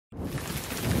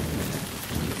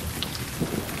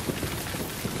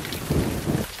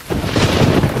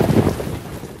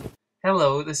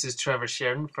Hello, this is Trevor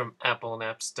Sheridan from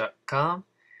AppleAndApps.com,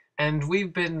 and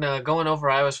we've been going over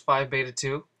iOS 5 Beta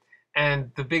 2,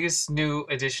 and the biggest new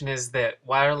addition is that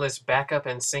wireless backup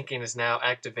and syncing is now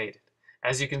activated.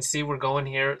 As you can see, we're going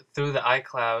here through the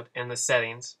iCloud and the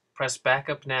settings. Press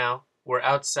backup now. We're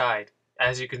outside,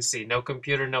 as you can see, no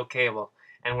computer, no cable,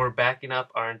 and we're backing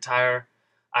up our entire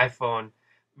iPhone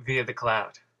via the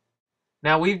cloud.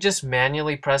 Now we've just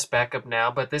manually pressed backup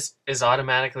now, but this is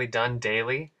automatically done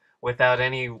daily without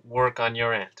any work on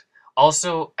your end.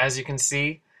 Also, as you can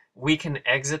see, we can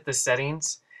exit the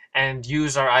settings and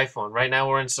use our iPhone. Right now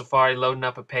we're in Safari loading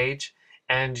up a page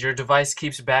and your device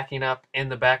keeps backing up in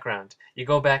the background. You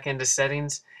go back into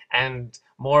settings and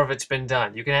more of it's been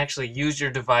done. You can actually use your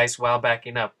device while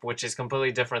backing up, which is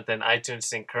completely different than iTunes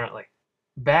Sync currently.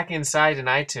 Back inside in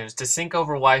iTunes, to sync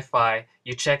over Wi-Fi,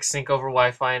 you check sync over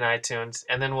Wi-Fi in iTunes,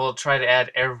 and then we'll try to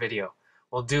add Air Video.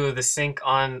 We'll do the sync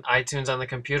on iTunes on the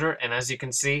computer, and as you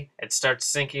can see, it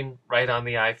starts syncing right on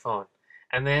the iPhone.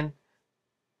 And then,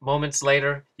 moments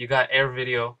later, you got Air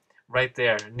Video right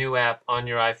there, new app on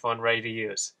your iPhone ready to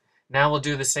use. Now we'll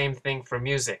do the same thing for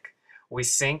music. We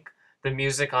sync the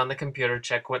music on the computer,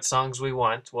 check what songs we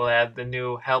want. We'll add the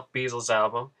new Help Beatles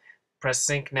album, press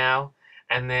sync now,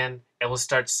 and then it will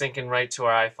start syncing right to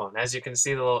our iPhone. As you can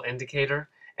see, the little indicator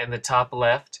in the top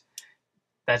left,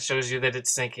 that shows you that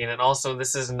it's syncing. And also,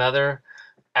 this is another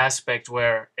aspect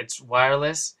where it's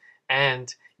wireless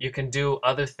and you can do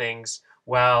other things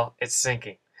while it's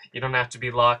syncing. You don't have to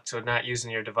be locked to not using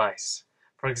your device.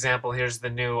 For example, here's the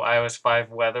new iOS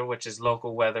 5 weather, which is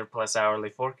local weather plus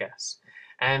hourly forecasts.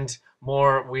 And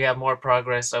we have more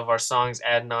progress of our songs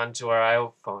adding on to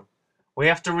our iPhone. We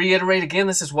have to reiterate again,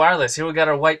 this is wireless. Here we got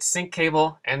our white sync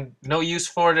cable and no use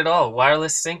for it at all.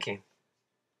 Wireless syncing.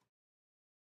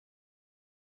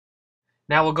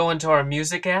 Now we'll go into our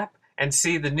music app and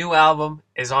see the new album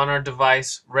is on our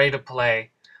device, ready to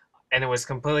play. And it was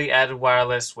completely added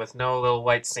wireless with no little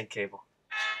white sync cable.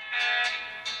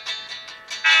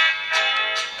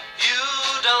 You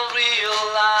don't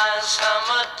realize how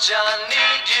much I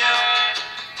need you.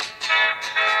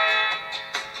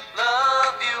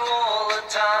 Love you all the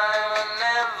time and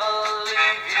never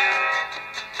leave you.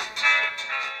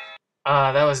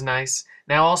 That was nice.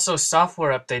 Now also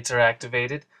software updates are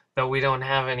activated, though we don't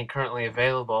have any currently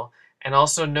available, and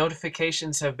also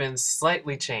notifications have been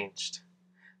slightly changed.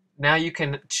 Now you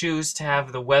can choose to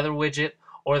have the weather widget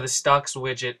or the stocks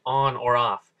widget on or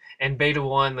off. In Beta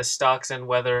 1, the stocks and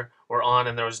weather were on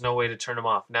and there was no way to turn them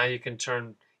off. Now you can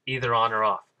turn either on or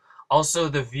off. Also,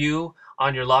 the view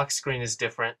on your lock screen is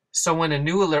different. So when a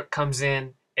new alert comes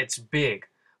in, it's big.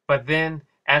 But then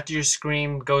after your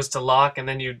screen goes to lock and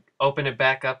then you open it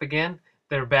back up again,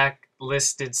 they're back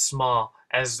listed small,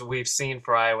 as we've seen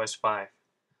for iOS 5.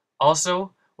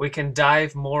 Also, we can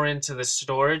dive more into the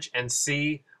storage and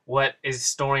see what is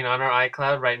storing on our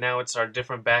iCloud. Right now it's our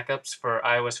different backups for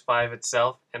iOS 5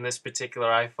 itself and this particular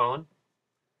iPhone.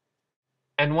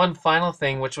 And one final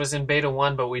thing, which was in Beta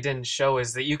 1 but we didn't show,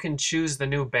 is that you can choose the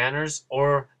new banners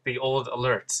or the old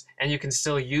alerts, and you can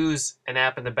still use an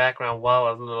app in the background while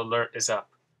a little alert is up.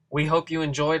 We hope you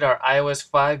enjoyed our iOS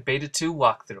 5 Beta 2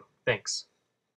 walkthrough. Thanks.